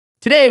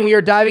Today, we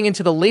are diving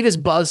into the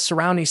latest buzz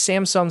surrounding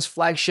Samsung's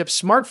flagship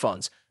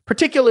smartphones,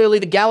 particularly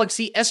the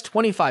Galaxy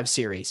S25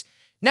 series.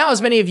 Now,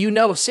 as many of you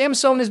know,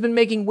 Samsung has been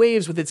making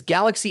waves with its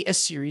Galaxy S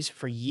series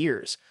for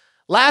years.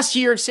 Last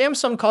year,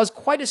 Samsung caused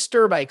quite a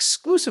stir by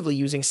exclusively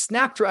using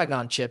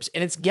Snapdragon chips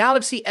in its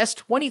Galaxy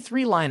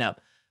S23 lineup.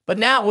 But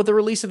now, with the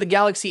release of the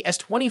Galaxy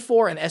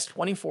S24 and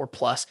S24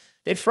 Plus,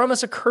 they've thrown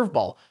us a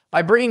curveball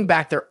by bringing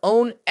back their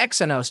own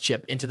Exynos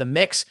chip into the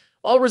mix,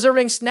 while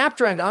reserving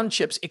Snapdragon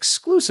chips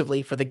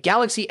exclusively for the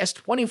Galaxy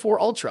S24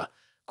 Ultra.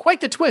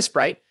 Quite the twist,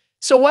 right?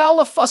 So why all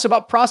the fuss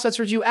about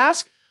processors, you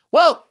ask?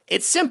 Well,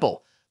 it's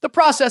simple. The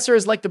processor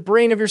is like the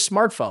brain of your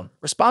smartphone,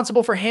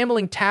 responsible for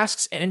handling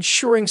tasks and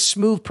ensuring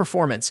smooth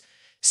performance.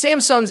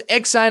 Samsung's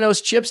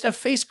Exynos chips have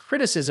faced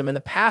criticism in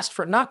the past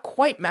for not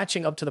quite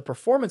matching up to the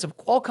performance of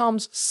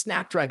Qualcomm's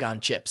Snapdragon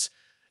chips.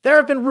 There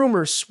have been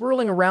rumors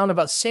swirling around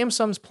about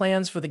Samsung's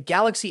plans for the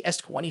Galaxy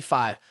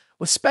S25,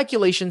 with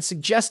speculation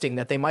suggesting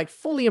that they might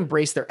fully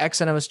embrace their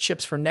Exynos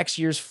chips for next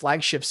year's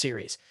flagship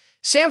series.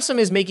 Samsung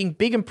is making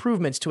big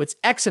improvements to its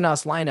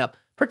Exynos lineup,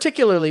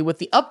 particularly with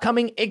the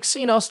upcoming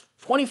Exynos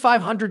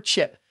 2500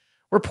 chip.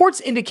 Reports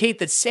indicate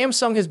that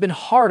Samsung has been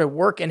hard at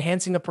work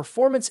enhancing the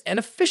performance and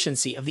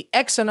efficiency of the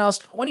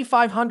Exynos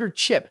 2500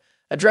 chip,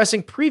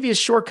 addressing previous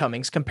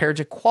shortcomings compared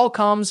to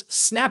Qualcomm's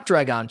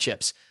Snapdragon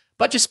chips.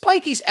 But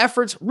despite these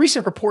efforts,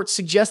 recent reports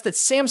suggest that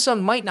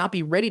Samsung might not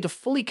be ready to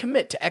fully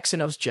commit to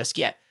Exynos just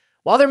yet.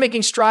 While they're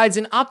making strides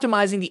in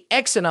optimizing the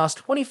Exynos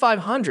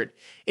 2500,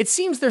 it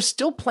seems they're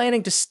still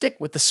planning to stick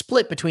with the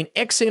split between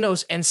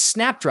Exynos and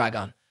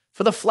Snapdragon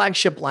for the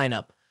flagship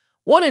lineup.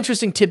 One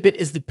interesting tidbit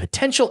is the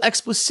potential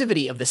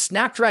exclusivity of the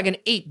Snapdragon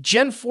 8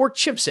 Gen 4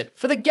 chipset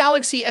for the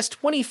Galaxy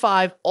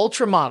S25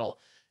 Ultra model.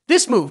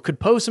 This move could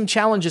pose some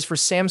challenges for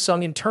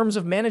Samsung in terms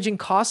of managing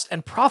costs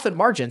and profit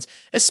margins,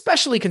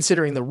 especially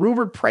considering the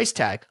rumored price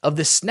tag of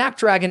the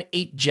Snapdragon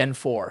 8 Gen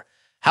 4.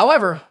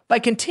 However, by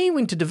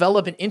continuing to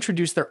develop and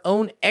introduce their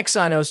own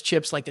Exynos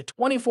chips like the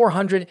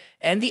 2400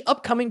 and the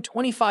upcoming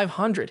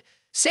 2500,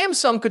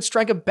 Samsung could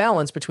strike a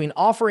balance between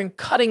offering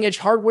cutting-edge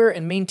hardware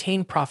and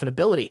maintain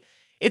profitability.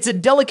 It's a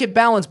delicate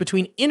balance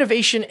between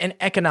innovation and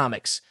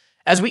economics.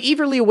 As we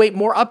eagerly await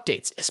more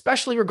updates,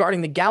 especially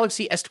regarding the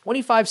Galaxy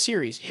S25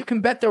 series, you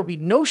can bet there will be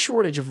no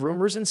shortage of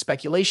rumors and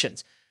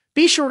speculations.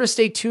 Be sure to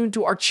stay tuned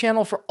to our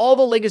channel for all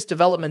the latest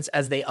developments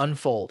as they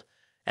unfold.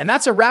 And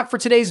that's a wrap for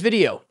today's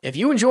video. If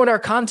you enjoyed our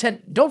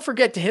content, don't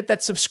forget to hit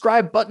that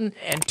subscribe button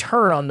and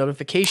turn on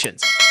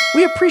notifications.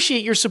 We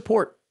appreciate your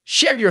support.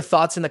 Share your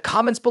thoughts in the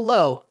comments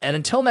below, and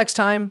until next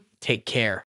time, take care.